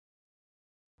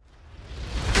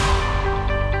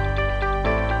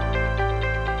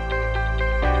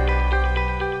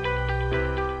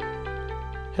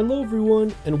Hello,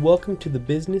 everyone, and welcome to the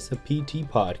Business of PT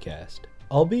podcast.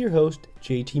 I'll be your host,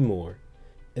 JT Moore.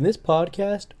 In this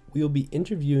podcast, we will be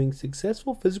interviewing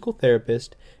successful physical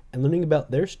therapists and learning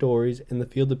about their stories in the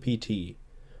field of PT.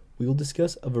 We will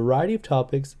discuss a variety of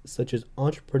topics such as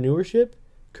entrepreneurship,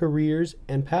 careers,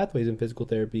 and pathways in physical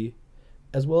therapy,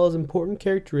 as well as important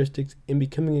characteristics in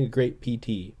becoming a great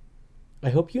PT. I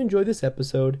hope you enjoyed this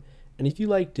episode, and if you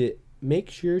liked it,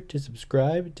 make sure to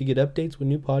subscribe to get updates when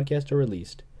new podcasts are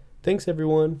released. Thanks,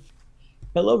 everyone.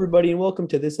 Hello, everybody, and welcome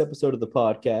to this episode of the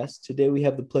podcast. Today, we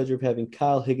have the pleasure of having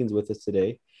Kyle Higgins with us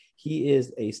today. He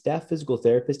is a staff physical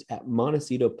therapist at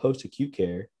Montecito Post-Acute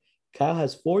Care. Kyle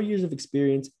has 4 years of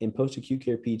experience in post-acute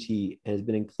care PT and has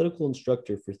been a clinical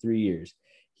instructor for 3 years.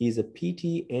 He's a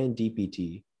PT and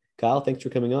DPT. Kyle, thanks for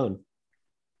coming on.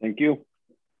 Thank you.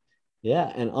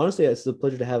 Yeah, and honestly, it's a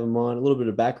pleasure to have him on. A little bit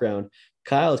of background.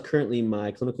 Kyle is currently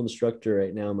my clinical instructor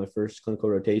right now, my first clinical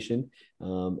rotation.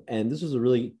 And this was a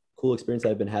really cool experience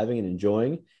I've been having and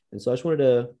enjoying. And so I just wanted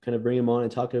to kind of bring him on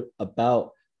and talk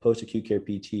about post-acute care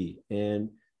PT. And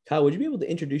Kyle, would you be able to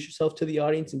introduce yourself to the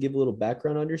audience and give a little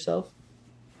background on yourself?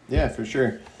 Yeah, for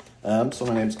sure. So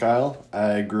my name's Kyle.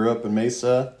 I grew up in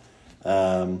Mesa,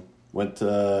 went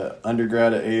to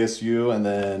undergrad at ASU, and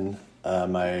then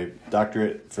my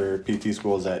doctorate for PT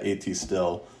school is at AT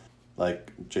Still.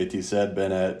 Like JT said,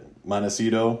 been at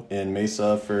Montecito in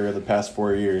Mesa for the past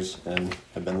 4 years, and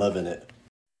I've been loving it.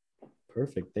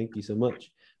 Perfect. Thank you so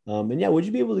much. And yeah, would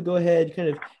you be able to go ahead, kind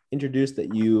of introduce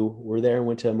that you were there and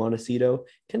went to Montecito,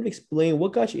 kind of explain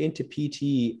what got you into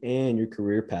PT and your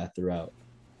career path throughout?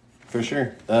 For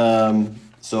sure.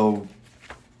 So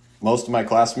most of my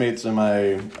classmates in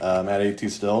my at AT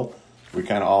Still, we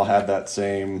kind of all had that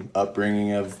same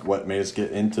upbringing of what made us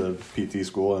get into PT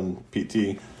school and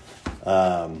PT.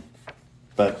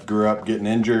 But grew up getting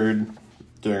injured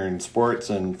during sports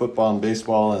and football and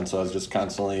baseball, and so I was just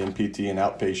constantly in PT and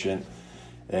outpatient,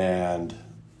 and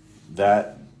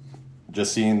that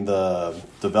just seeing the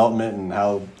development and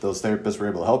how those therapists were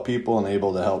able to help people and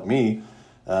able to help me,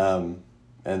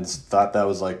 and thought that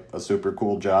was like a super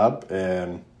cool job.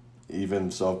 And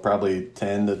even so, probably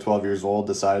 10 to 12 years old,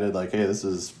 decided like, hey, this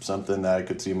is something that I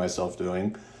could see myself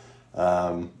doing.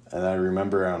 And I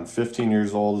remember around 15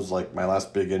 years old was like my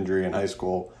last big injury in high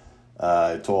school.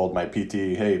 I told my PT,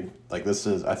 hey, like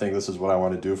I think this is what I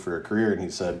want to do for a career. And he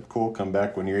said, cool, come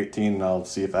back when you're 18 and I'll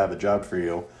see if I have a job for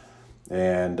you.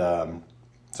 And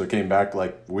so I came back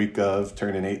like week of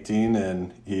turning 18,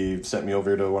 and he sent me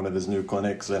over to one of his new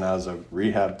clinics, and I was a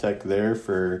rehab tech there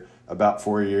for about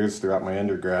 4 years throughout my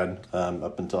undergrad,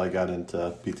 up until I got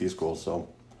into PT school. So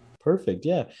Perfect.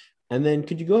 Yeah. And then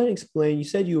could you go ahead and explain, you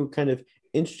said you were kind of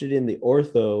interested in the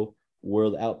ortho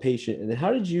world outpatient, and then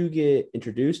how did you get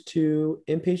introduced to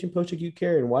inpatient post-acute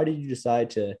care, and why did you decide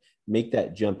to make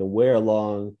that jump, and where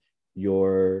along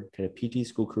your kind of PT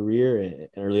school career and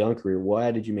early on career, why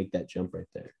did you make that jump right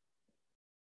there?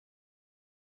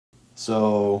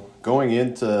 So going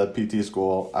into PT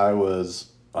school, I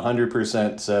was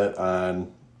 100% set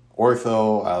on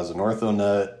ortho. I was an ortho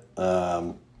nut.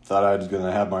 Thought I was going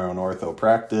to have my own ortho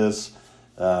practice.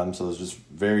 So I was just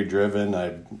very driven.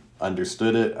 I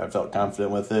understood it. I felt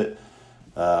confident with it.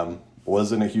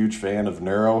 Wasn't a huge fan of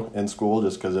neuro in school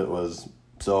just because it was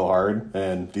so hard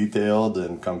and detailed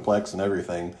and complex and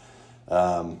everything.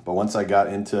 But once I got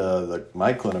into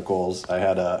my clinicals, I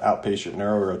had an outpatient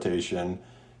neuro rotation,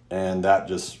 and that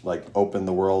just like opened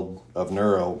the world of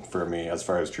neuro for me as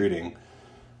far as treating.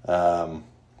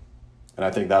 And I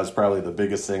think that was probably the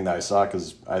biggest thing that I saw,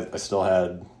 because I still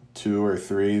had 2 or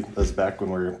 3. That's back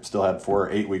when we still had 4 or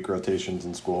 8 week rotations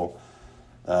in school.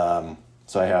 So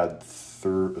I had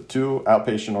 2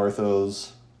 outpatient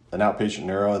orthos, an outpatient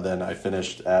neuro, and then I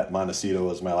finished at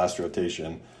Montecito as my last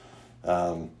rotation.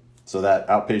 So that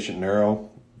outpatient neuro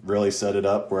really set it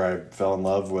up where I fell in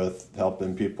love with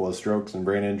helping people with strokes and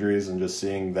brain injuries, and just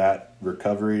seeing that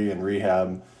recovery and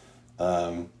rehab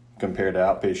compared to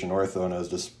outpatient ortho, and it was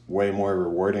just way more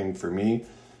rewarding for me,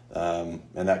 and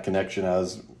that connection I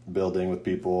was building with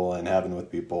people and having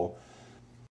with people.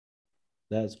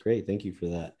 That's great. Thank you for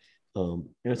that.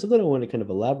 And something I want to kind of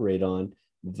elaborate on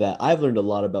that I've learned a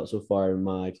lot about so far in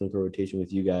my clinical rotation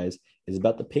with you guys is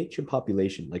about the patient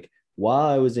population. Like while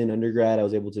I was in undergrad, I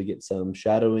was able to get some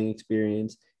shadowing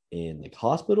experience in like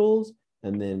hospitals,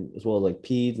 and then as well as like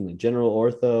peds and the general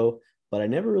ortho, but I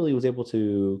never really was able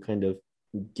to kind of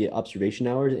get observation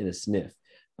hours in a SNF,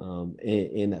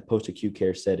 in that post-acute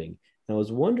care setting. And I was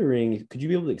wondering, could you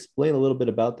be able to explain a little bit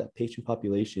about that patient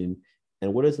population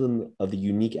and what are some of the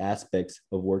unique aspects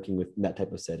of working with that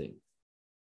type of setting?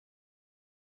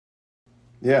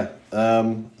 Yeah.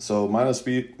 So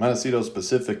Montecito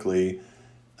specifically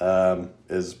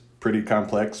is pretty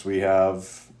complex. We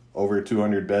have over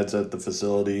 200 beds at the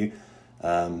facility.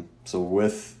 So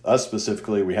with us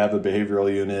specifically, we have a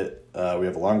behavioral unit. We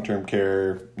have a long-term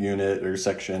care unit or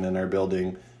section in our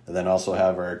building, and then also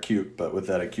have our acute. But with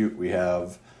that acute, we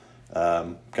have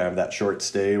kind of that short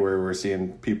stay where we're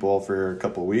seeing people for a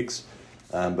couple of weeks.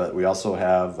 But we also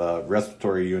have a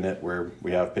respiratory unit where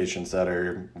we have patients that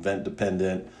are vent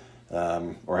dependent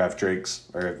or have trachs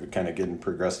or kind of getting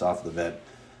progressed off the vent.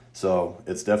 So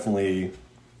it's definitely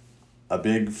a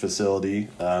big facility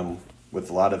with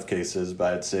a lot of cases,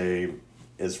 but I'd say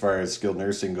as far as skilled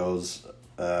nursing goes,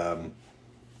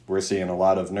 we're seeing a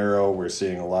lot of neuro, we're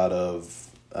seeing a lot of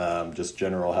just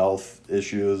general health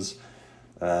issues.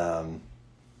 But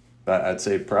I'd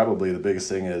say probably the biggest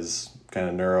thing is kind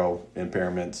of neuro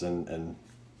impairments and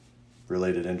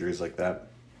related injuries like that.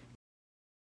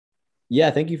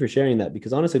 Yeah, thank you for sharing that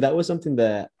because honestly, that was something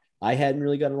that I hadn't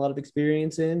really gotten a lot of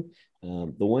experience in.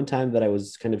 The one time that I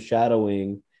was kind of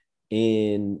shadowing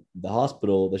in the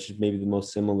hospital, that's just maybe the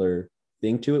most similar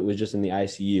thing to it was just in the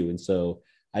ICU. And so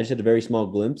I just had a very small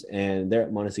glimpse. And there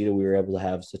at Montecito, we were able to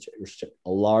have such a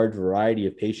large variety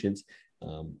of patients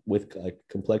with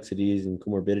complexities and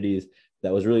comorbidities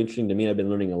that was really interesting to me. I've been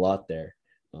learning a lot there.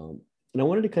 And I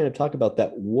wanted to kind of talk about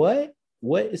that. What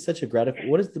is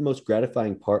what is the most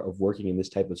gratifying part of working in this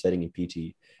type of setting in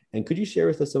PT? And could you share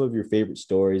with us some of your favorite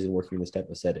stories in working in this type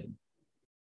of setting?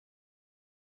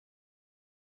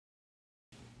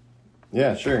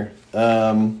 Yeah, sure.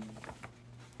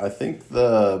 I think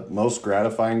the most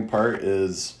gratifying part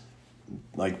is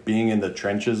like being in the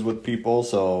trenches with people.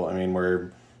 So, I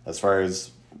mean, as far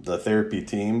as the therapy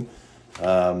team,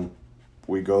 um,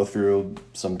 we go through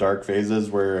some dark phases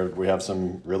where we have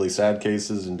some really sad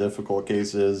cases and difficult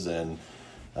cases, and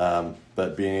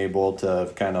but being able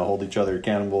to kind of hold each other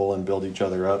accountable and build each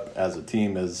other up as a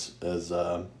team is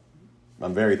I'm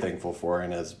very thankful for,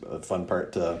 and is a fun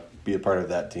part to be a part of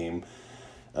that team.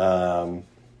 Um,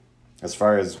 as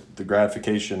far as the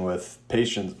gratification with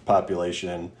patient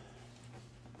population,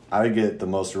 I get the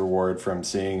most reward from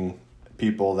seeing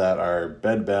people that are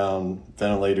bedbound,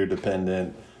 ventilator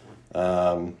dependent,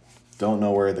 don't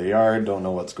know where they are, don't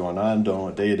know what's going on, don't know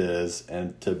what data is,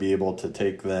 and to be able to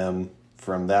take them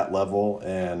from that level,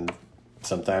 and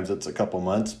sometimes it's a couple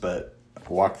months, but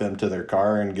walk them to their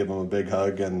car and give them a big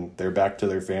hug, and they're back to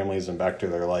their families and back to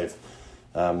their life.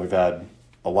 We've had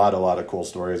a lot of cool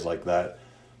stories like that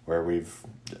where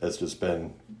it's just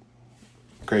been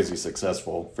crazy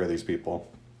successful for these people.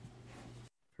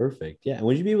 Perfect. Yeah. And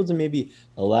would you be able to maybe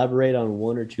elaborate on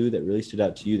one or two that really stood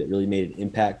out to you that really made an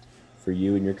impact for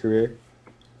you in your career?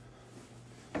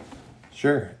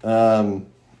 Sure.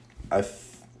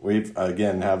 We've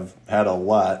again have had a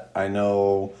lot. I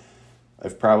know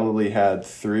I've probably had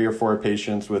 3 or 4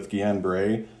 patients with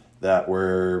Guillain-Barré that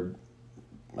were,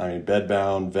 I mean,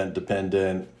 bedbound, vent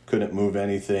dependent, couldn't move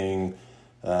anything,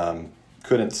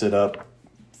 couldn't sit up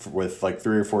with like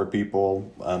 3 or 4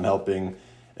 people helping,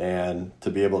 and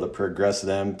to be able to progress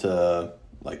them to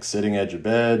like sitting edge of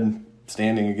bed,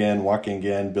 standing again, walking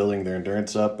again, building their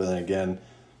endurance up, and then again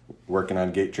working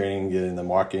on gait training, getting them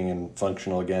walking and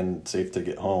functional again, safe to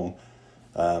get home.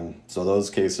 So those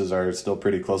cases are still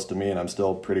pretty close to me, and I'm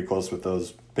still pretty close with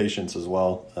those patients as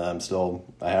well.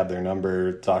 I have their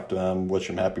number, talk to them, wish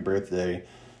them happy birthday,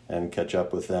 and catch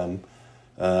up with them.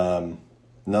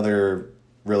 Another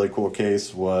really cool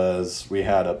case was we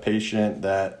had a patient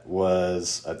that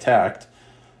was attacked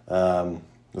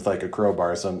with like a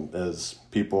crowbar. As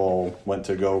people went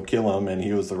to go kill him, and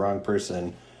he was the wrong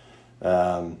person.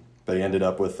 But he ended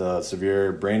up with a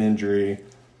severe brain injury,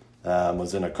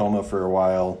 was in a coma for a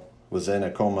while, was in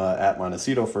a coma at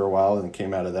Montecito for a while and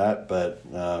came out of that. But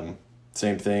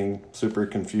same thing, super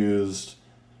confused,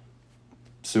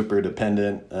 super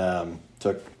dependent.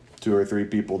 Took 2 or 3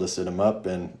 people to sit him up,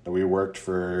 and we worked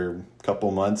for a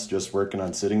couple months just working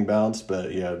on sitting balance,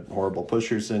 but he had horrible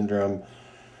pusher syndrome.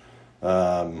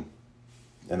 And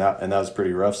that was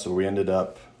pretty rough. So we ended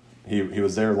up, he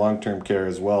was there long-term care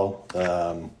as well,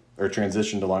 or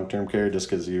transitioned to long-term care just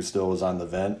because he still was on the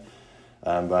vent.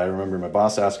 But I remember my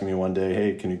boss asking me one day,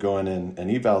 hey, can you go in and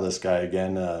eval this guy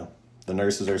again? The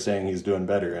nurses are saying he's doing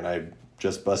better. And I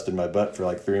just busted my butt for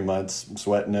like 3 months,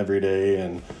 sweating every day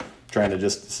and trying to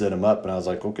just sit him up. And I was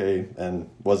like, okay, and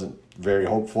wasn't very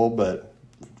hopeful, but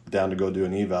down to go do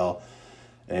an eval.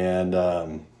 And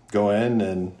go in,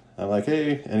 and I'm like,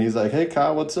 hey, and he's like, hey,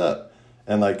 Kyle, what's up?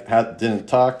 And like didn't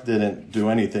talk, didn't do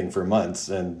anything for months,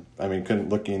 and I mean couldn't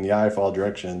look me in the eye for all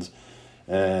directions,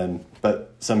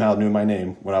 but somehow knew my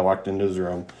name when I walked into his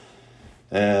room.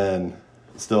 And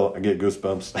still, I get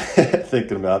goosebumps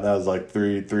thinking about it. That was like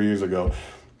three years ago.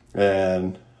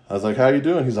 And I was like, how you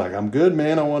doing? He's like, I'm good,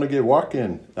 man. I want to get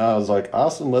walking. I was like,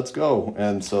 awesome, let's go.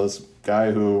 And so this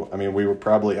guy who, I mean, we were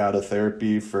probably out of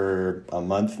therapy for a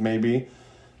month maybe,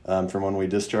 from when we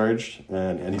discharged.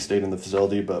 And he stayed in the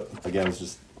facility, but again, it was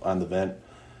just on the vent.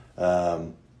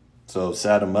 So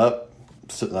sat him up,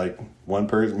 like one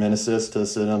person, assist to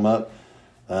sit him up.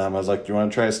 I was like, do you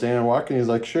want to try standing and walking? He's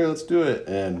like, sure, let's do it.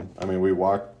 And I mean, we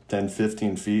walked 10,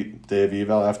 15 feet day of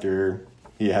eval after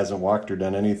he hasn't walked or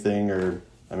done anything, or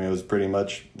I mean, it was pretty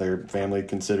much their family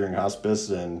considering hospice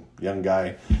and young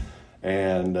guy.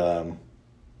 And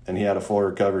he had a full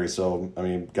recovery. So, I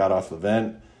mean, got off the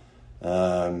vent,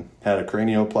 had a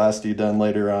cranioplasty done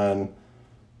later on,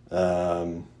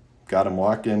 got him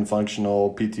walking,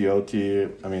 functional,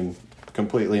 PTOT. I mean,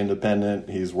 completely independent.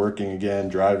 He's working again,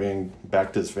 driving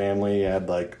back to his family. He had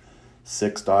like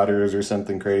 6 daughters or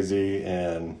something crazy.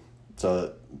 And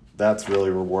so that's really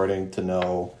rewarding to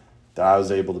know that I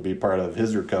was able to be part of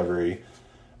his recovery,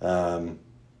 and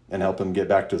help him get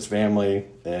back to his family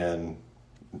and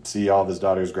see all of his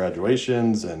daughters'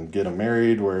 graduations and get them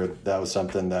married, where that was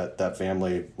something that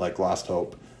family like lost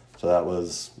hope. So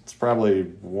it's probably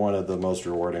one of the most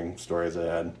rewarding stories I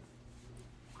had.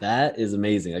 That is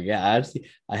amazing. Like, yeah,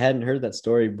 I hadn't heard that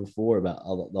story before about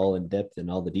all in depth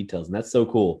and all the details, and that's so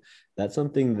cool. That's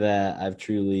something that I've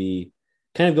truly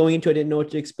kind of going into. I didn't know what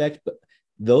to expect, but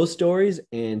those stories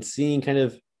and seeing kind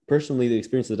of personally the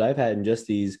experiences that I've had in just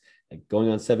these like going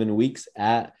on 7 weeks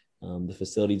at the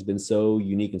facility has been so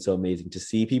unique and so amazing to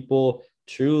see people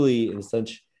truly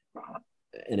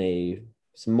in a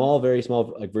small, very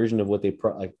small like version of what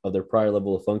like of their prior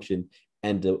level of function,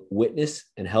 and to witness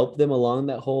and help them along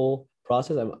that whole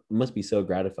process. It must be so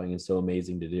gratifying and so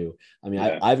amazing to do. I mean,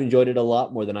 Yeah. I've enjoyed it a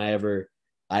lot more than I ever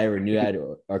knew I had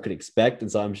or could expect.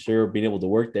 And so I'm sure being able to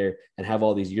work there and have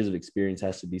all these years of experience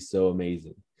has to be so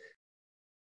amazing.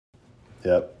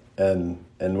 Yep. And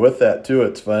with that too,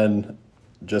 it's fun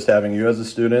just having you as a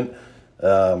student.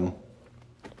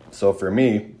 So for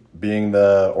me, being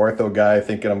the ortho guy,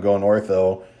 thinking I'm going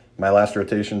ortho, my last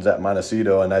rotation's at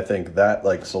Montecito, and I think that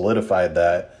like solidified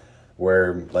that,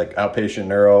 where like outpatient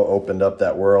neuro opened up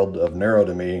that world of neuro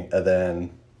to me. And then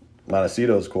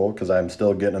Montecito is cool because I'm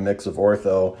still getting a mix of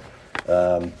ortho,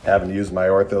 having to use my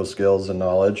ortho skills and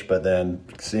knowledge, but then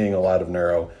seeing a lot of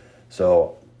neuro.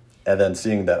 So, and then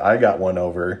seeing that I got won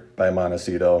over by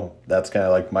Montecito, that's kind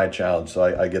of like my challenge. So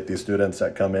I get these students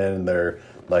that come in and they're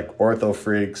like ortho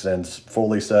freaks and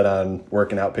fully set on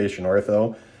working outpatient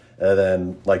ortho. And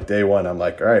then like day one, I'm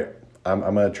like, all right, I'm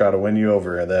going to try to win you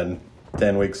over. And then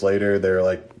 10 weeks later, they're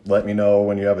like, let me know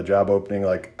when you have a job opening.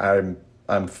 Like I'm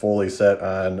fully set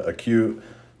on acute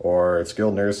or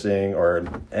skilled nursing or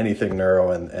anything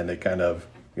neuro, and they kind of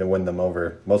win them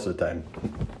over most of the time.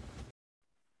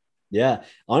 Yeah,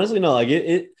 honestly, no,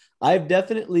 like I've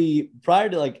definitely prior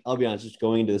to like, I'll be honest, just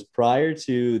going into this prior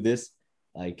to this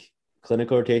like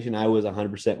clinical rotation, I was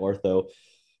 100% ortho,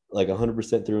 like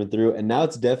 100% through and through. And now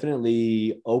it's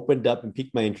definitely opened up and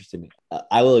piqued my interest in it.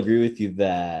 I will agree with you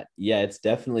that, yeah, it's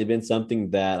definitely been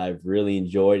something that I've really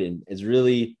enjoyed. And it's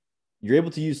really, you're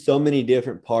able to use so many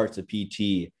different parts of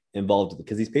PT involved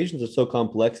because these patients are so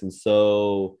complex and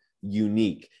so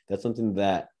unique. That's something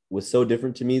that was so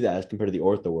different to me that as compared to the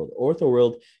ortho world. Ortho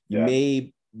world, you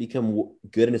may become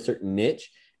good in a certain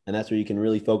niche, and that's where you can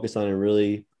really focus on and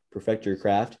really perfect your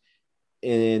craft.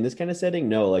 In this kind of setting,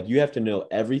 no, like you have to know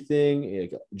everything,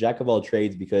 like, jack of all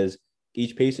trades, because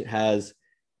each patient has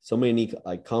so many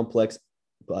like complex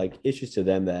like issues to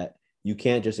them that you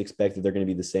can't just expect that they're going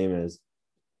to be the same as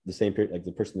like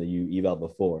the person that you eval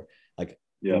before. Like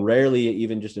rarely,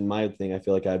 even just in my thing, I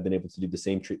feel like I've been able to do the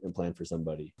same treatment plan for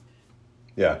somebody.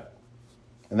 Yeah.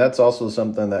 And that's also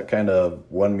something that kind of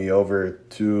won me over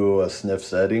to a SNF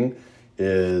setting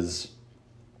is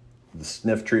the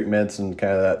SNF treatments and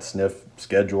kind of that SNF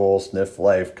schedule, SNF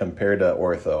life compared to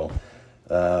ortho.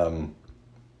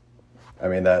 I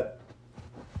mean, that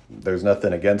there's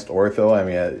nothing against ortho. I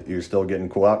mean, you're still getting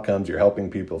cool outcomes. You're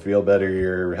helping people feel better.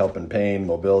 You're helping pain,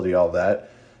 mobility, all that.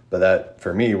 But that,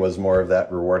 for me, was more of that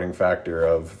rewarding factor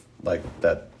of like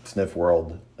that SNF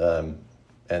world,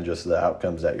 and just the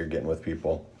outcomes that you're getting with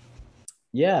people.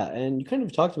 Yeah, and you kind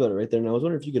of talked about it right there. And I was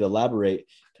wondering if you could elaborate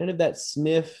kind of that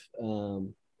SNF,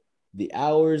 the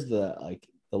hours, the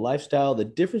lifestyle, the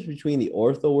difference between the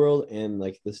ortho world and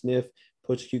like the SNF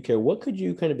post-acute care. What could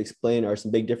you kind of explain are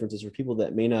some big differences for people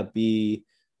that may not be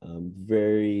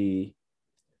very,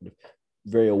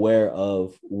 very aware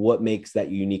of what makes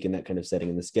that unique in that kind of setting,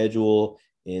 and the schedule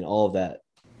and all of that?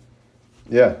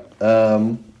 Yeah.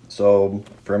 So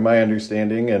from my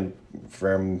understanding, and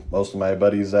from most of my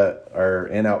buddies that are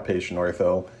in outpatient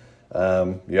ortho.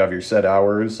 You have your set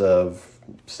hours of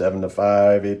 7 to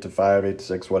 5, 8 to 5, 8 to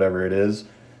 6, whatever it is.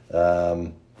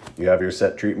 You have your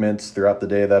set treatments throughout the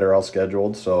day that are all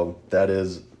scheduled. So that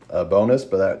is a bonus,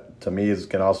 but that to me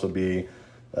can also be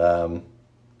kind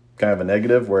of a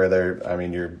negative where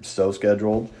you're so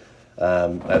scheduled.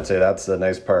 I'd say that's the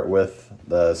nice part with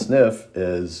the SNF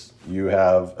is you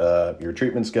have your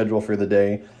treatment schedule for the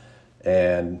day,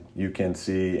 and you can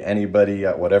see anybody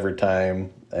at whatever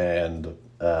time, and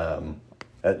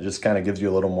it just kind of gives you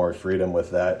a little more freedom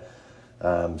with that.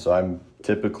 So I'm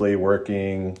typically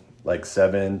working like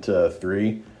 7 to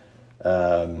 3.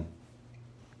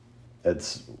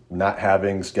 It's not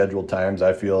having scheduled times,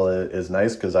 I feel is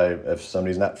nice because if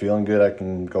somebody's not feeling good, I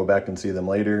can go back and see them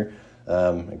later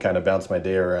and kind of bounce my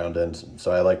day around. And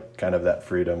so I like kind of that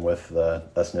freedom with the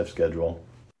SNF schedule.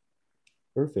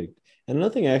 Perfect. And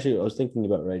another thing I was thinking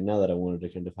about right now that I wanted to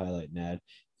kind of highlight, Nad,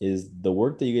 is the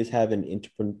work that you guys have in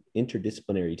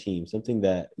interdisciplinary teams, something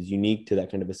that is unique to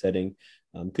that kind of a setting.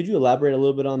 Could you elaborate a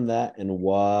little bit on that and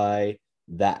why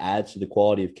that adds to the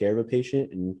quality of care of a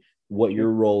patient and what your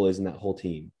role is in that whole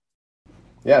team?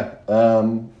 Yeah.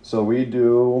 So we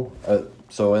do,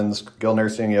 so in skilled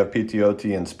nursing, you have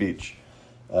PTOT and speech.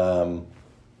 And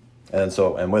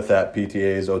with that,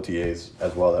 PTAs, OTAs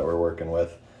as well that we're working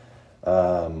with.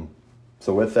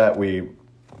 So with that,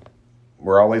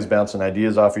 we're always bouncing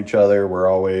ideas off each other. We're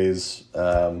always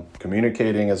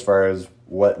communicating as far as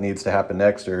what needs to happen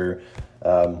next or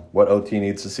what OT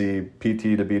needs to see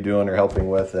PT to be doing or helping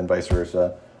with, and vice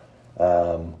versa.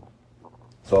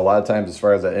 So a lot of times as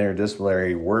far as that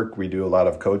interdisciplinary work, we do a lot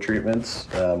of co-treatments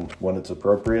when it's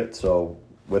appropriate. So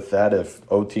with that, if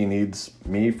OT needs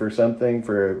me for something,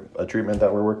 for a treatment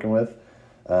that we're working with,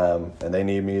 and they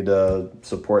need me to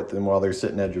support them while they're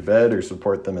sitting at your bed or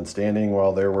support them in standing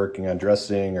while they're working on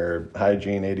dressing or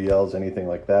hygiene, ADLs, anything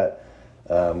like that,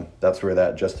 that's where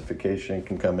that justification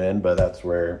can come in. But that's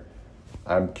where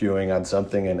I'm queuing on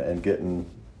something and getting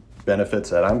benefits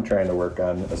that I'm trying to work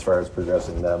on as far as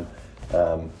progressing them,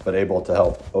 but able to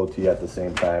help OT at the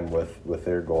same time with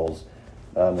their goals.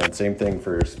 And same thing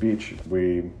for speech.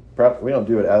 We don't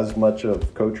do it as much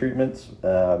of co-treatments,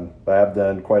 but I've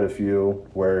done quite a few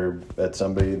where it's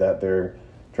somebody that they're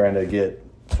trying to get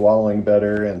swallowing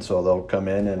better, and so they'll come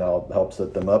in and I'll help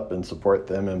set them up and support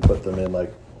them and put them in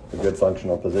like a good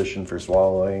functional position for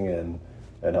swallowing and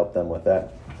help them with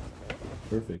that.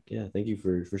 Perfect. Yeah. Thank you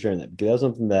for sharing that, because that was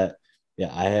something that,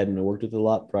 yeah, I hadn't worked with a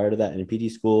lot prior to that. And in PT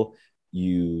school,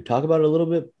 you talk about it a little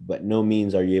bit, but no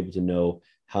means are you able to know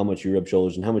how much you rub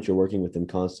shoulders and how much you're working with them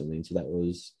constantly. And so that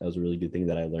was a really good thing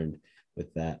that I learned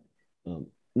with that.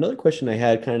 Another question I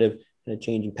had, kind of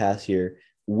changing paths here,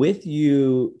 with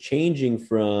you changing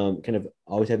from kind of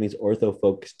always having these ortho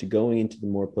focus to going into the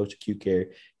more post-acute care,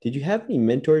 did you have any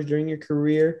mentors during your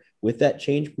career with that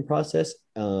change process?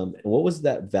 And what was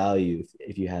that value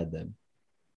if you had them?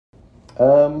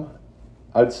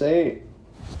 I'd say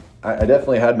I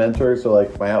definitely had mentors. So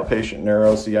like my outpatient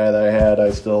neuro CI that I had,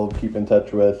 I still keep in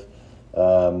touch with.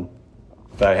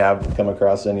 If I have come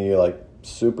across any like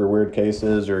super weird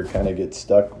cases or kind of get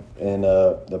stuck in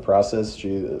the process,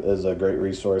 she is a great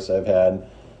resource I've had.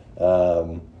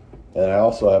 And I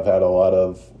also have had a lot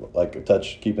of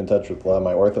keep in touch with a lot of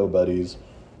my ortho buddies.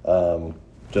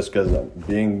 Just because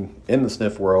being in the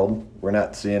SNF world, we're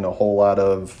not seeing a whole lot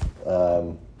of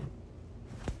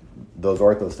those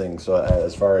ortho things. So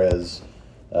as far as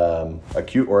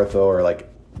acute ortho or like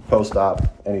post-op,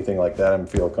 anything like that, I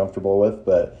feel comfortable with,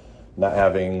 but not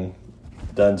having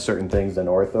done certain things in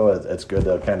ortho, it's good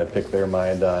to kind of pick their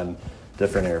mind on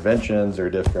different interventions or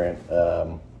different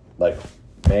like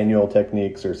manual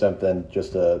techniques or something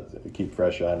just to keep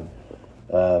fresh on.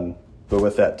 But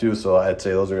with that too, so I'd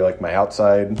say those are like my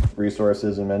outside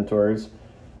resources and mentors.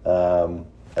 And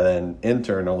then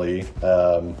internally,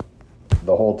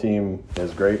 the whole team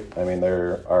is great. I mean,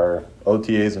 there are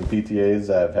OTAs and PTAs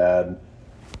that have had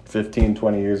 15,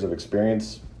 20 years of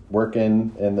experience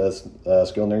working in the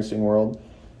skilled nursing world.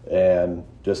 And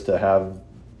just to have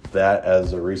that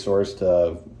as a resource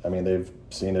they've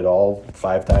seen it all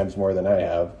 5 times more than I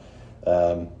have.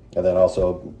 And then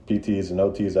also PTs and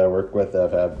OTs I work with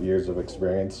that have years of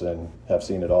experience and have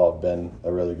seen it all, have been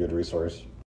a really good resource.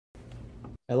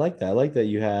 I like that. I like that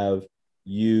you have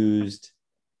used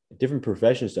different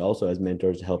professions to also as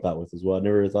mentors to help out with as well. I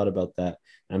never really thought about that.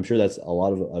 And I'm sure that's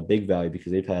a big value,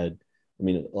 because they've had,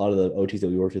 a lot of the OTs that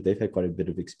we worked with, they've had quite a bit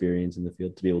of experience in the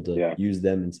field to be able to use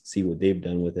them and see what they've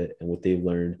done with it and what they've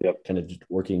learned, kind of just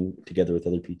working together with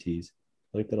other PTs.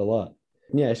 I like that a lot.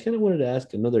 And yeah, I just kind of wanted to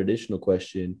ask another additional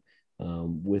question.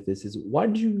 with this is, why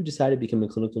did you decide to become a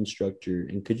clinical instructor?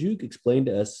 And could you explain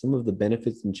to us some of the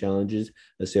benefits and challenges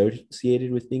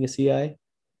associated with being a CI?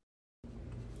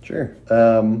 Sure.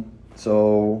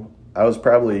 So I was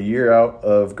probably a year out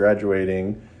of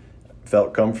graduating,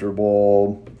 felt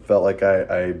comfortable, felt like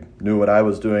I knew what I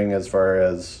was doing as far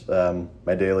as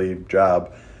my daily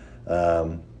job.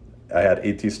 I had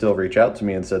AT Still reach out to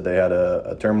me and said they had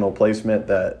a terminal placement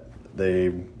that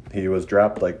he was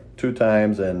dropped like 2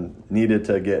 times and needed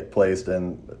to get placed,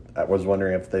 and I was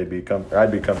wondering if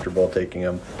I'd be comfortable taking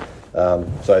him.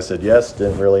 So I said yes.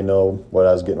 Didn't really know what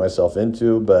I was getting myself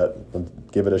into,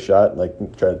 but give it a shot and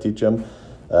like try to teach him.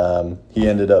 He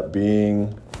ended up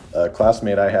being a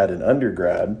classmate I had in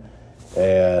undergrad,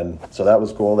 and so that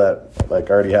was cool. That like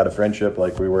already had a friendship,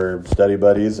 like we were study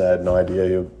buddies. I had no idea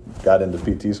he got into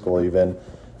PT school even.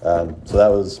 So that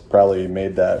was probably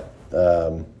made that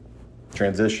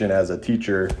transition as a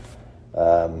teacher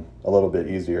a little bit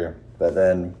easier. But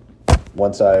then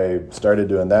once I started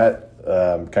doing that,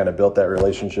 kind of built that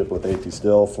relationship with AT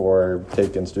Still for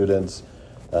taking students.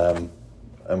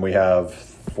 And we have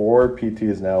 4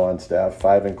 PTs now on staff,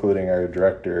 5 including our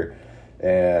director.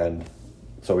 And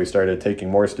so we started taking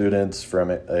more students from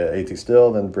AT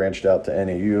Still, then branched out to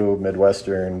NAU,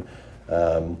 Midwestern,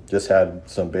 just had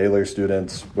some Baylor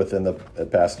students within the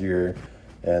past year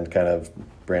and kind of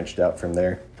branched out from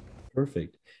there.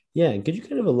 Perfect. Yeah. And could you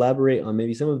kind of elaborate on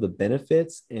maybe some of the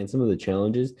benefits and some of the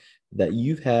challenges that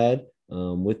you've had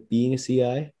with being a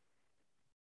CI?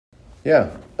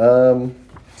 Yeah.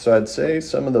 So I'd say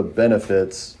some of the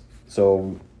benefits.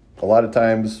 So a lot of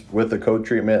times with the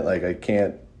co-treatment, like I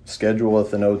can't schedule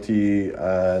with an OT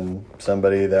on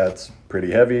somebody that's pretty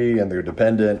heavy and they're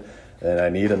dependent, and I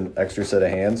need an extra set of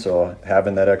hands. So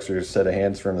having that extra set of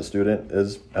hands from a student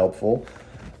is helpful.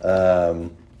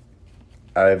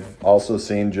 I've also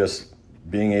seen just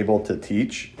being able to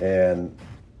teach and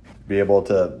be able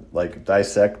to like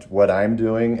dissect what I'm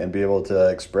doing and be able to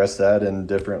express that in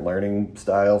different learning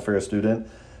style for a student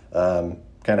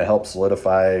kind of helps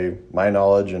solidify my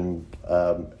knowledge and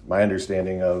my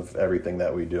understanding of everything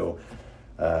that we do.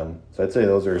 So I'd say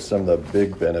those are some of the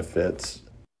big benefits.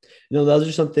 Those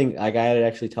are something like I had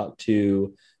actually talked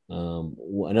to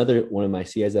another one of my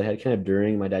CIs that I had kind of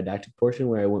during my didactic portion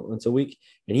where I went once a week,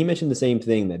 and he mentioned the same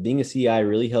thing, that being a CI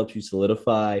really helps you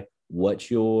solidify what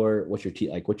you're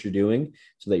doing,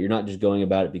 so that you're not just going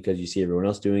about it because you see everyone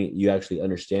else doing it. You actually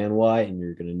understand why, and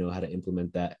you're going to know how to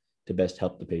implement that to best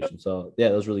help the patient. So yeah,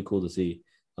 that was really cool to see.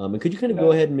 And could you kind of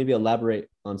go ahead and maybe elaborate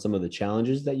on some of the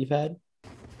challenges that you've had?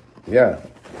 Yeah,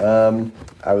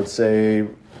 I would say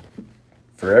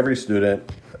for every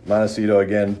student, Montecito,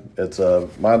 again, it's a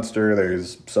monster.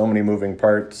 There's so many moving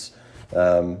parts.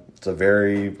 It's a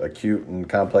very acute and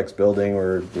complex building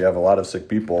where we have a lot of sick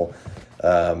people.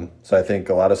 So I think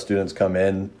a lot of students come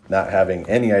in not having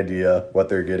any idea what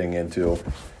they're getting into.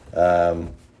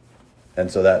 And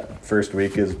so that first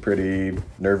week is pretty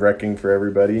nerve-wracking for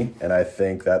everybody. And I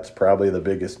think that's probably the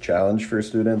biggest challenge for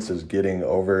students, is getting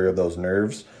over those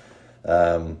nerves.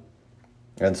 And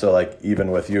so like even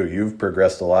with you've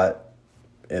progressed a lot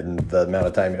in the amount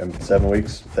of time, in 7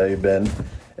 weeks that you've been.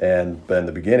 But in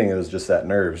the beginning, it was just that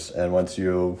nerves. And once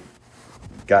you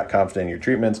got confident in your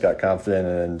treatments, got confident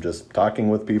in just talking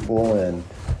with people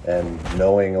and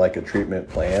knowing like a treatment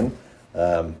plan,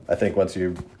 I think once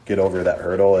you get over that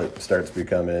hurdle, it starts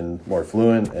becoming more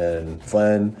fluent and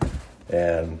fun.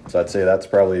 And so I'd say that's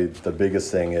probably the biggest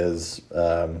thing, is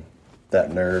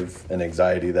that nerve and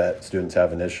anxiety that students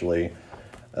have initially.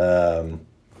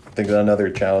 I think another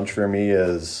challenge for me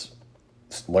is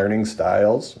learning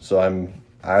styles. So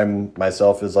I'm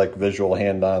myself is like visual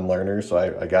hand-on learner, so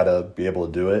I gotta be able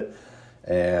to do it.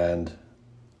 And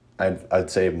I'd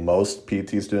say most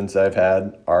PT students I've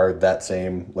had are that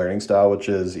same learning style, which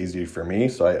is easy for me.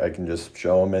 So I can just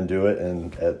show them and do it,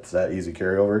 and it's that easy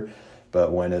carryover.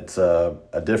 But when it's a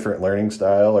different learning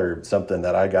style or something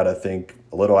that I gotta think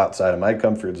a little outside of my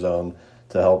comfort zone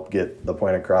to help get the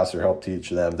point across or help teach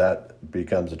them, that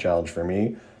becomes a challenge for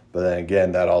me. But then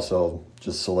again, that also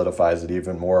just solidifies it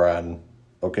even more on,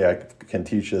 okay, I can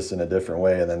teach this in a different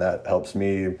way, and then that helps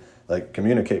me like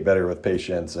communicate better with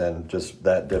patients and just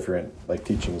that different like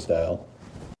teaching style.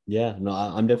 Yeah, no,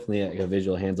 I'm definitely a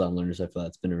visual hands-on learner, so I feel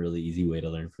that's been a really easy way to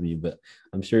learn from you. But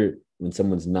I'm sure when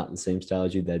someone's not the same style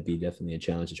as you, that'd be definitely a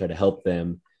challenge to try to help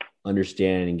them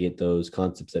understand and get those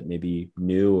concepts that maybe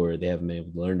new or they haven't been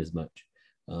able to learn as much.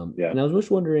 Yeah. And I was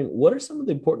just wondering, what are some of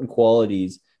the important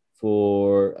qualities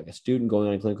for like a student going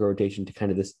on a clinical rotation to kind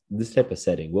of this type of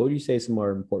setting? What would you say some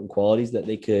are important qualities that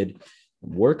they could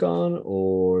work on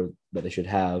or that they should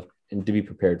have and to be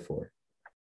prepared for?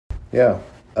 Yeah.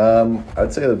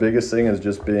 I'd say the biggest thing is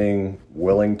just being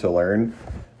willing to learn.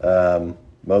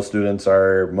 Most students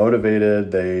are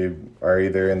motivated. They are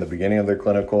either in the beginning of their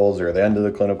clinicals or the end of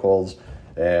the clinicals.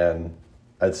 And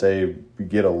I'd say you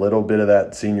get a little bit of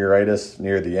that senioritis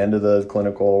near the end of the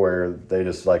clinical where they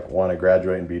just like want to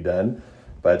graduate and be done.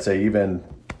 But I'd say even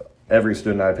every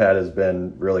student I've had has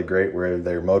been really great where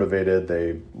they're motivated.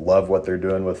 They love what they're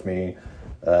doing with me.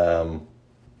 Um,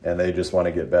 and they just want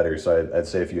to get better. So I'd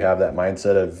say if you have that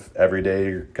mindset of every day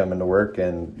you're coming to work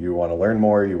and you want to learn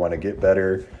more, you want to get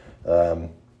better,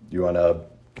 you want to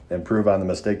improve on the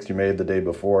mistakes you made the day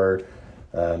before.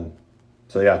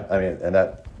 So yeah, I mean, and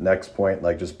that next point,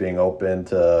 like just being open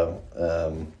to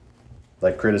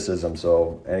like criticism.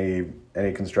 So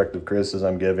any constructive criticism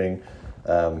I'm giving,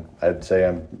 I'd say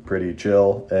I'm pretty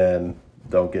chill and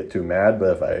don't get too mad.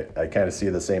 But if I kind of see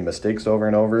the same mistakes over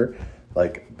and over,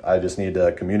 like I just need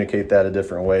to communicate that a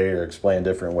different way or explain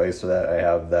different ways so that I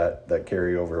have that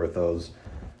carryover with those.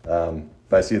 But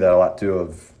I see that a lot too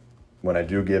of when I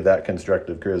do give that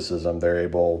constructive criticism, they're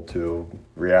able to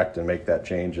react and make that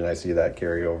change, and I see that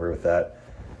carryover with that.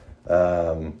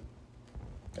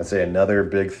 I'd say another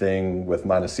big thing with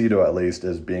Montecito at least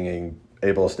is being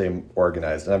able to stay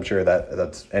organized, and I'm sure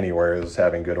that's anywhere is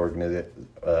having good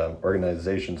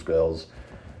organization skills.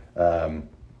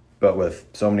 But with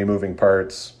so many moving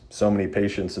parts, so many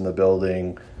patients in the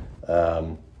building,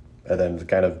 and then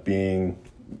kind of being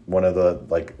one of the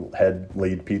like head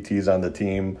lead PTs on the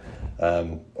team,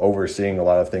 overseeing a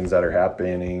lot of things that are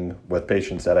happening with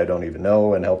patients that I don't even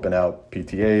know and helping out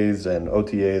PTAs and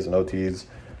OTAs and OTs.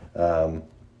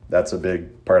 That's a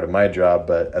big part of my job.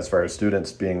 But as far as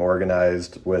students being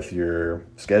organized with your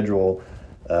schedule,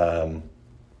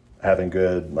 having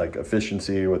good like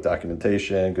efficiency with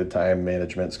documentation, good time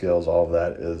management skills, all of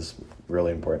that is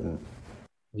really important.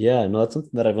 Yeah, no, that's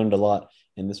something that I've learned a lot.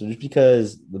 And this was just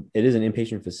because it is an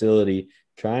inpatient facility,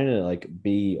 trying to like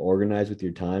be organized with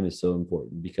your time is so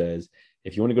important because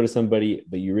if you want to go to somebody,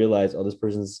 but you realize, oh, this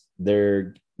person's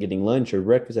they're getting lunch or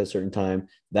breakfast at a certain time,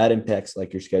 that impacts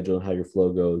like your schedule and how your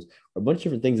flow goes. Or a bunch of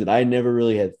different things that I never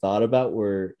really had thought about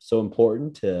were so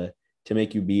important to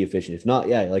make you be efficient. If not,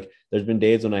 yeah, like there's been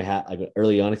days when I had like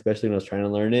early on, especially when I was trying to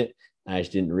learn it, I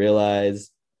just didn't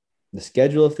realize the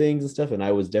schedule of things and stuff, and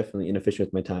I was definitely inefficient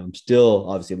with my time. I'm still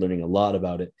obviously learning a lot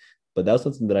about it, but that was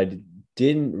something that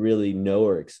didn't really know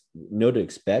or know to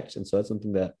expect, and so that's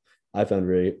something that I found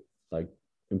very like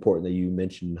important that you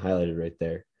mentioned and highlighted right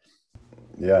there.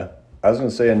 Yeah, I was going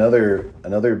to say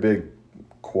another big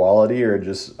quality, or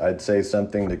just I'd say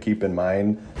something to keep in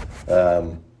mind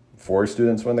for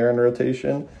students when they're in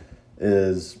rotation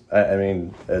is, I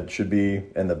mean, it should be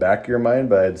in the back of your mind,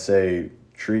 but I'd say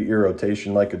treat your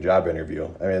rotation like a job interview.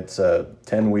 I mean, it's a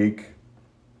 10-week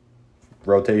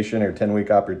rotation or 10-week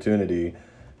opportunity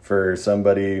for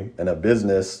somebody in a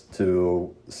business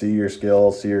to see your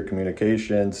skills, see your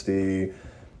communication, see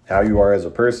how you are as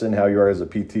a person, how you are as a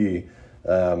PT.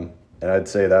 And I'd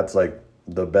say that's like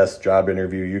the best job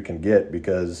interview you can get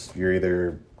because you're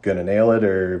either going to nail it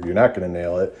or you're not going to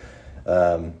nail it.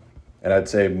 And I'd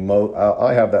say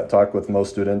I have that talk with most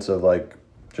students of like,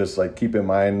 just like keep in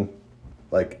mind,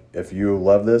 like if you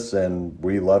love this and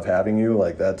we love having you,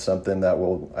 like that's something that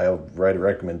I'll write a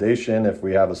recommendation. If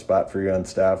we have a spot for you on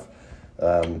staff,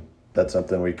 that's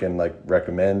something we can like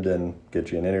recommend and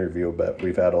get you an interview. But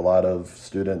we've had a lot of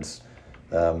students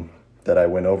that I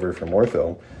went over from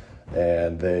ortho,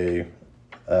 and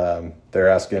they're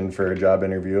asking for a job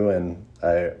interview, and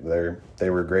they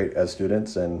were great as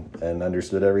students and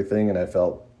understood everything, and I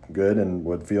felt good and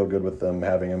would feel good with them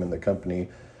having them in the company.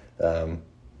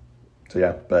 So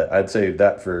yeah, but I'd say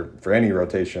that for any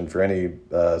rotation, for any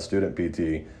student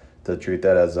PT, to treat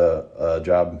that as a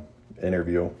job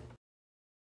interview.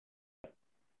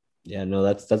 Yeah, no,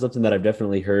 that's something that I've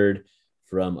definitely heard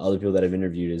from other people that I've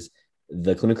interviewed is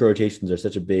the clinical rotations are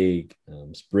such a big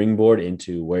springboard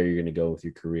into where you're going to go with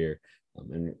your career,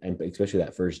 and especially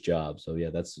that first job. So yeah,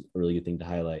 that's a really good thing to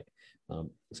highlight.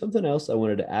 Something else I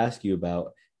wanted to ask you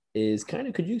about is kind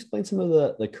of could you explain some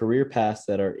of the career paths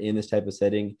that are in this type of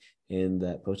setting in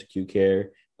that post acute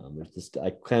care? There's this,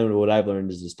 I kind of what I've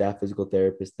learned is the staff physical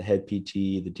therapist, the head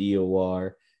PT, the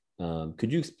DOR.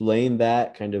 Could you explain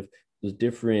that kind of those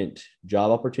different job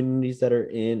opportunities that are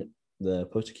in the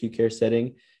post acute care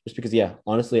setting? Just because, yeah,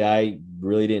 honestly, I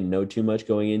really didn't know too much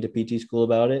going into PT school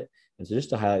about it. And so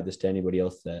just to highlight this to anybody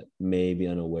else that may be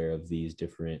unaware of these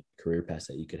different career paths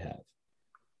that you could have.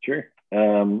 Sure.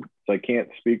 So I can't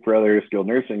speak for other skilled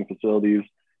nursing facilities,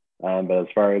 but as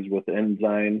far as with the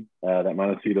Ensign that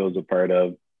Montecito is a part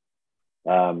of,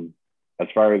 as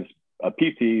far as a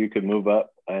PT, you could move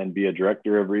up and be a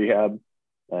director of rehab.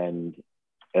 And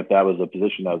if that was a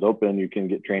position that was open, you can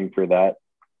get trained for that.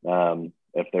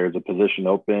 If there's a position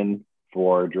open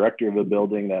for director of a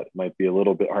building, that might be a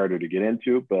little bit harder to get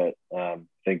into, but I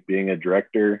think being a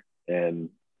director and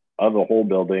of a whole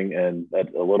building, and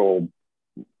that's a little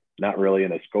not really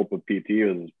in a scope of PT,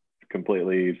 is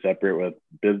completely separate with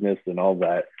business and all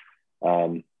that.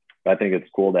 I think it's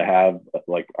cool to have,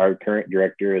 like, our current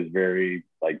director is very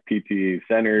like PT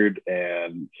centered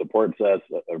and supports us,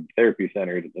 therapy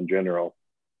centered in general.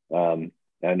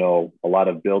 I know a lot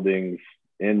of buildings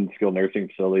in skilled nursing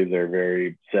facilities are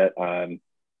very set on,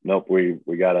 nope, we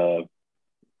gotta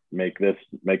make this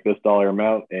dollar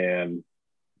amount, and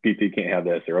PT can't have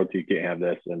this or OT can't have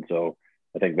this. And so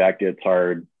I think that gets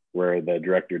hard where the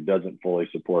director doesn't fully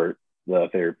support the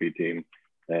therapy team,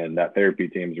 and that therapy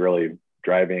team is really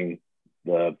driving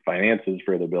the finances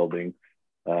for the building.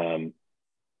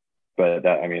 But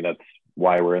that, I mean, that's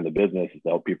why we're in the business, is to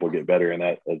help people get better. And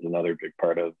that is another big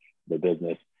part of the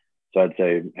business. So I'd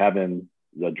say having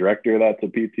the director that's a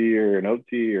PT or an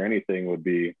OT or anything would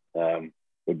be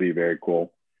very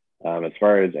cool. As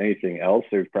far as anything else,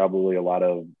 there's probably a lot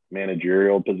of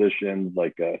managerial positions,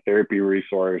 like a therapy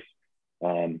resource,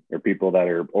 or people that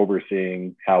are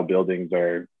overseeing how buildings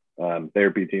are,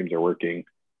 therapy teams are working.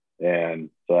 And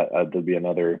so that would be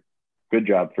another good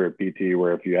job for a PT,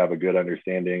 where if you have a good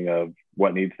understanding of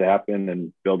what needs to happen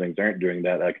and buildings aren't doing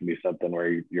that, that can be something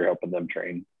where you're helping them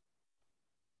train.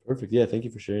 Perfect. Yeah, thank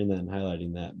you for sharing that and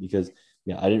highlighting that, because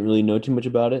I didn't really know too much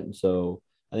about it. And so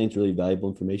I think it's really valuable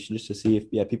information just to see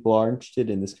if people are interested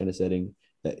in this kind of setting,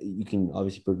 that you can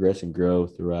obviously progress and grow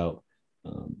throughout,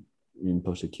 even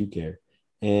post-acute care.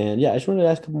 And I just wanted to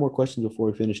ask a couple more questions before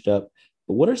we finished up.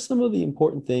 But what are some of the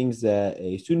important things that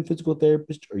a student physical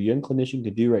therapist or young clinician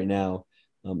could do right now,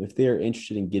 if they are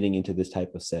interested in getting into this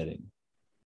type of setting?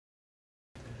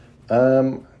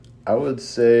 I would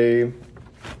say,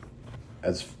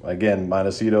 as again,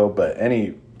 Montecito, but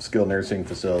any skilled nursing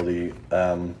facility,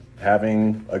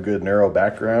 having a good neuro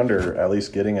background, or at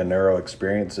least getting a neuro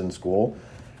experience in school.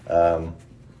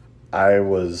 I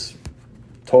was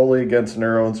totally against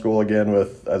neuro in school, again,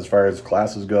 with as far as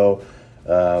classes go.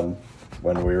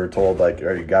 When we were told, like,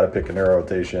 you got to pick a neuro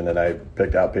rotation, and I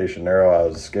picked outpatient neuro, I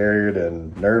was scared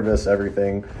and nervous,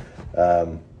 everything.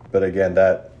 But again,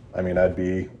 I'd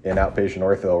be in outpatient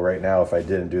ortho right now if I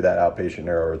didn't do that outpatient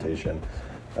neuro rotation.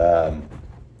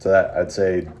 So that, I'd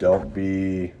say, don't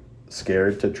be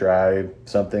scared to try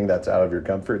something that's out of your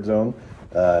comfort zone,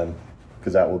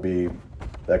 because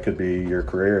that could be your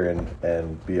career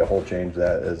and be a whole change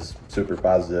that is super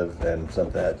positive, and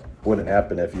something that wouldn't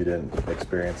happen if you didn't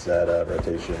experience that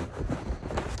rotation.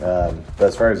 But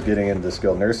as far as getting into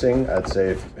skilled nursing, I'd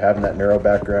say having that neuro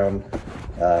background,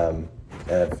 and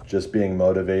just being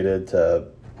motivated to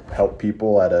help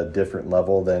people at a different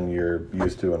level than you're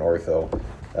used to in ortho.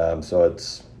 So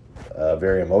it's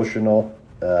very emotional.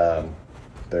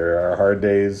 There are hard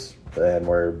days, and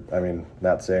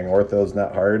not saying ortho's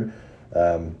not hard,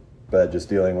 but just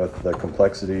dealing with the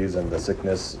complexities and the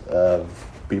sickness of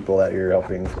people that you're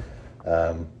helping,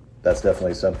 that's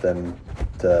definitely something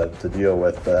to deal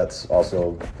with. But that's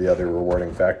also the other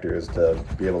rewarding factor, is to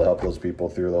be able to help those people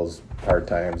through those hard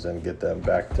times and get them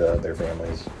back to their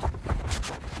families.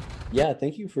 Yeah,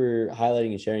 thank you for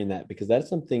highlighting and sharing that, because that's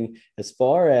something, as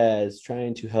far as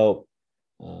trying to help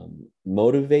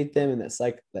motivate them, and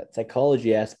that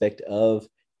psychology aspect of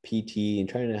PT, and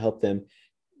trying to help them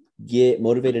get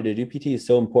motivated to do PT is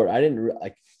so important. I didn't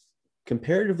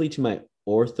comparatively to my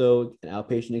ortho and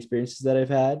outpatient experiences that I've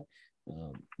had,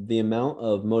 the amount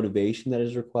of motivation that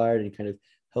is required and kind of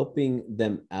helping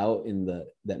them out in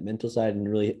that mental side and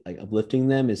really uplifting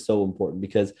them is so important.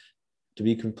 Because, to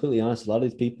be completely honest, a lot of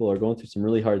these people are going through some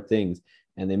really hard things,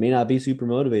 and they may not be super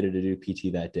motivated to do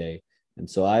PT that day. And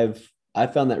so I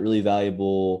found that really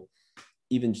valuable,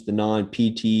 even just the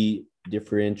non-PT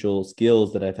differential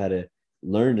skills that I've had to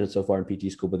learn so far in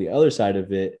PT school. But the other side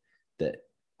of it, that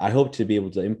I hope to be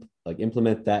able to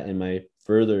implement that in my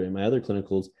other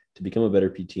clinicals to become a better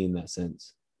PT in that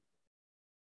sense.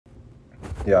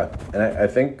 Yeah, and I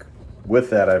think with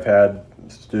that, I've had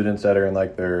students that are in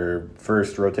their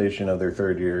first rotation of their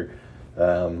third year,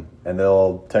 and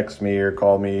they'll text me or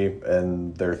call me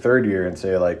in their third year and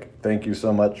say, thank you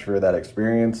so much for that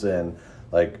experience, and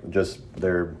just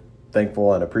they're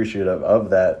thankful and appreciative of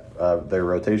that, their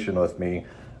rotation with me,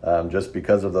 just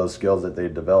because of those skills that they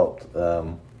developed.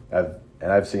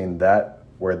 I've seen that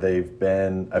where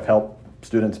I've helped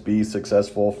students be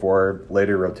successful for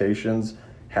later rotations,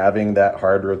 having that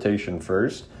hard rotation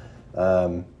first.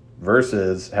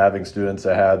 versus having students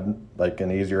that had like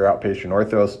an easier outpatient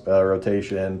ortho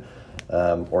rotation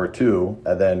or two,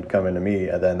 and then coming to me,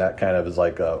 and then that kind of is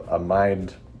like a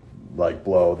mind like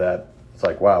blow that it's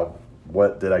like, wow,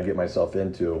 what did I get myself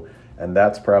into? And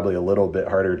that's probably a little bit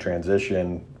harder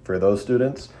transition for those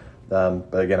students.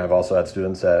 But again, I've also had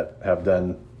students that have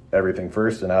done everything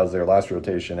first, and I was their last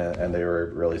rotation, and they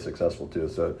were really successful too.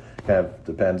 So it kind of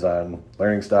depends on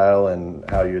learning style and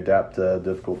how you adapt to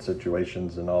difficult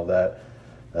situations and all that.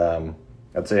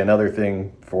 I'd say another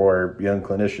thing for young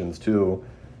clinicians too,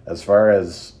 as far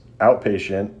as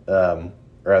outpatient,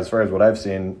 or as far as what I've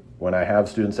seen, when I have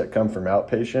students that come from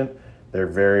outpatient, they're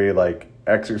very like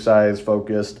exercise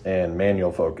focused and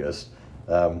manual focused,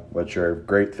 which are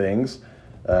great things.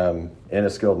 In a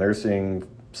skilled nursing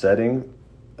setting,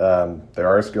 there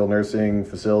are skilled nursing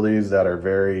facilities that are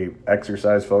very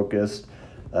exercise focused.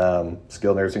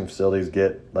 Skilled nursing facilities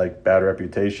get like bad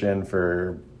reputation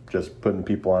for just putting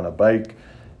people on a bike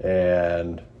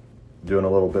and doing a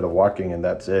little bit of walking, and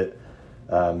that's it.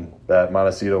 At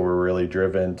Montecito, we're really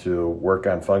driven to work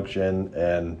on function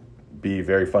and be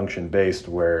very function based,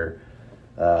 where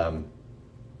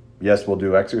yes, we'll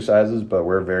do exercises, but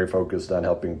we're very focused on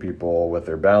helping people with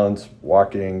their balance,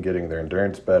 walking, getting their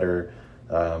endurance better,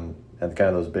 and kind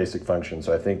of those basic functions.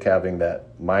 So I think having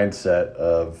that mindset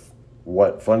of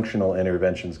what functional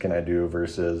interventions can I do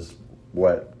versus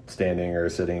what standing or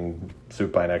sitting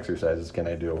supine exercises can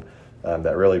I do,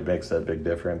 that really makes that big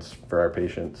difference for our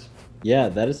patients. Yeah,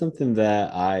 that is something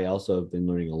that I also have been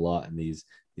learning a lot in these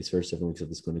first 7 weeks of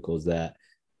this clinical, is that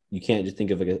you can't just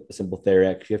think of like a simple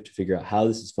TheraX. You have to figure out how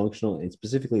this is functional and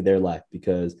specifically their life,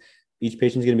 because each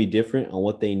patient is going to be different on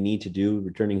what they need to do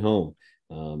returning home.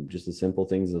 Just the simple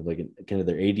things of like kind of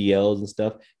their ADLs and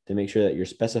stuff, to make sure that you're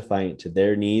specifying it to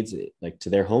their needs, like to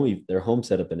their home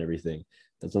setup and everything.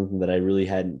 That's something that I really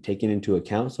hadn't taken into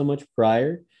account so much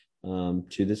prior to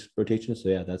this rotation. So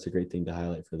yeah, that's a great thing to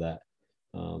highlight for that.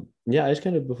 Yeah, I just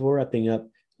kind of, before wrapping up,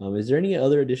 is there any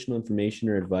other additional information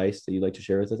or advice that you'd like to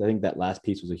share with us? I think that last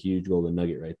piece was a huge golden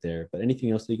nugget right there, but anything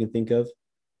else that you can think of?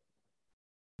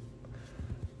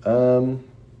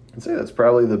 I'd say that's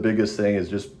probably the biggest thing, is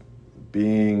just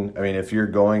being, I mean, if you're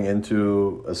going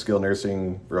into a skilled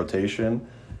nursing rotation,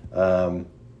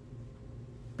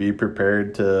 be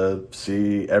prepared to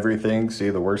see everything, see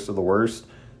the worst of the worst.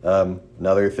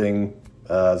 Another thing,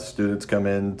 students come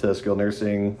into skilled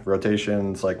nursing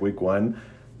rotations like week one,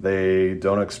 they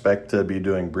don't expect to be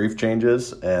doing brief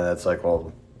changes, and it's like,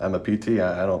 well, I'm a PT,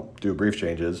 I don't do brief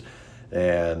changes,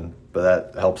 but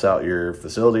that helps out your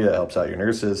facility, that helps out your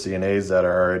nurses, CNAs that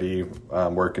are already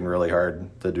working really hard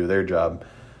to do their job.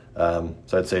 So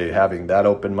I'd say having that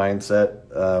open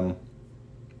mindset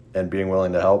and being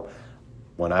willing to help.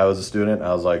 When I was a student,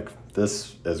 I was like,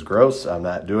 this is gross, I'm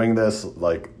not doing this,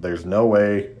 like there's no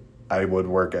way I would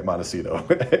work at Montecito.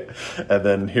 And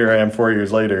then here I am 4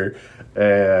 years later,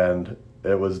 and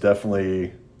it was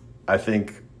definitely, I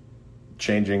think,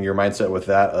 changing your mindset with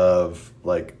that of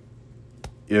like,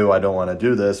 ew, I don't want to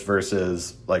do this,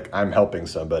 versus like, I'm helping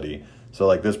somebody. So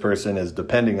like, this person is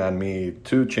depending on me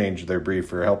to change their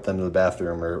brief or help them to the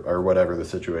bathroom or whatever the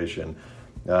situation.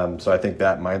 So I think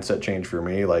that mindset change for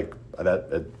me, like that,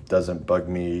 it doesn't bug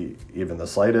me even the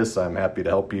slightest. I'm happy to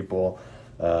help people.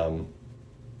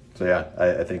 So yeah,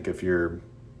 I think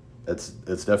it's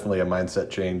definitely a mindset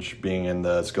change being in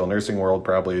the skilled nursing world,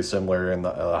 probably similar in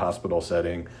the hospital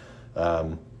setting,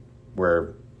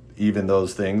 where even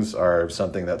those things are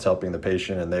something that's helping the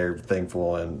patient, and they're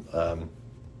thankful and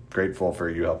grateful for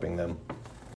you helping them.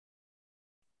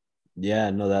 Yeah,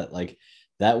 no,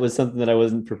 that was something that I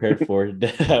wasn't prepared for.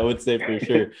 I would say for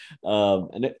sure.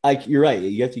 You're right.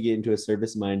 You have to get into a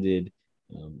service-minded,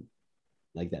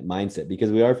 like that mindset, because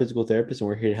we are physical therapists and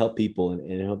we're here to help people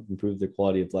and help improve their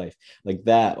quality of life, like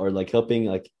that, or like helping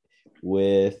like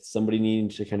with somebody needing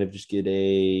to kind of just get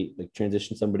like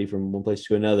transition somebody from one place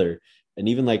to another, and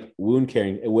even like wound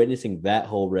caring and witnessing that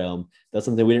whole realm. That's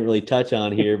something we didn't really touch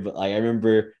on here, but like I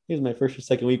remember, it was my first or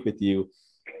second week with you,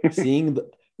 seeing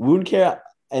the wound care,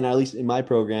 and at least in my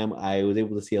program, I was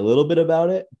able to see a little bit about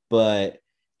it, but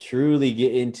truly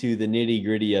get into the nitty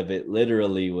gritty of it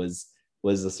literally was a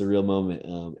surreal moment.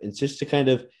 It's just to kind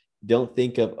of don't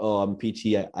think of, oh, I'm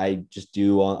PT. I just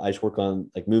work on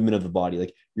like movement of the body.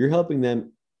 Like, you're helping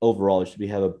them overall. It should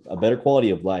have a better quality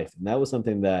of life. And that was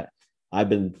something that I've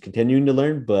been continuing to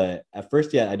learn. But at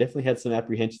first, yeah, I definitely had some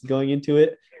apprehensions going into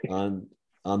it on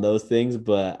those things,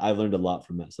 but I've learned a lot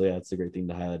from that. So yeah, it's a great thing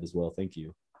to highlight as well. Thank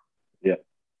you. Yeah.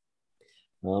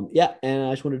 Yeah, and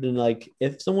I just wanted to, like,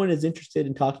 if someone is interested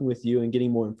in talking with you and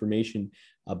getting more information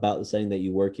about the setting that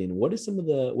you work in, what is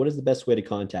the best way to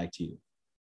contact you?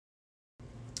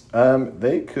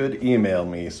 They could email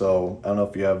me. So I don't know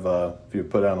if you have if you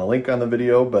put on a link on the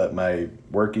video, but my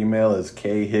work email is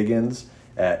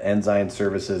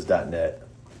khiggins@ensignservices.net.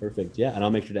 Perfect. Yeah, and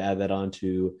I'll make sure to add that on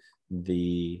to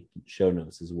the show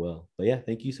notes as well. But yeah,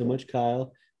 thank you so much,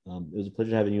 Kyle. It was a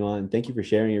pleasure having you on. Thank you for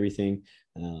sharing everything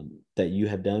that you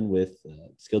have done with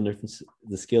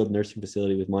the skilled nursing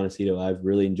facility with Montecito. I've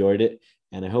really enjoyed it,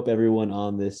 and I hope everyone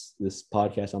on this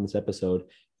podcast, on this episode,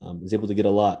 is able to get a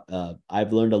lot.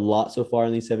 I've learned a lot so far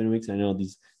in these 7 weeks. I know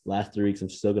these last 3 weeks I'm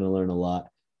still going to learn a lot.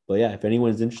 But yeah, if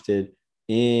anyone's interested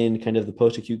in kind of the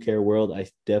post-acute care world, I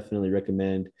definitely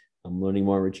recommend learning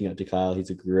more, reaching out to Kyle.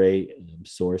 He's a great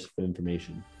source for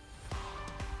information.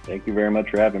 Thank you very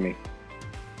much for having me.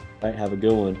 All right, have a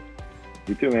good one.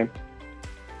 You too, man.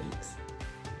 Thanks.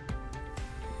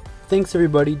 Thanks,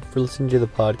 everybody, for listening to the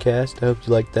podcast. I hope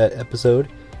you liked that episode.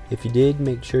 If you did,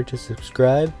 make sure to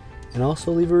subscribe and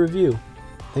also leave a review.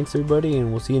 Thanks, everybody,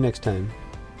 and we'll see you next time.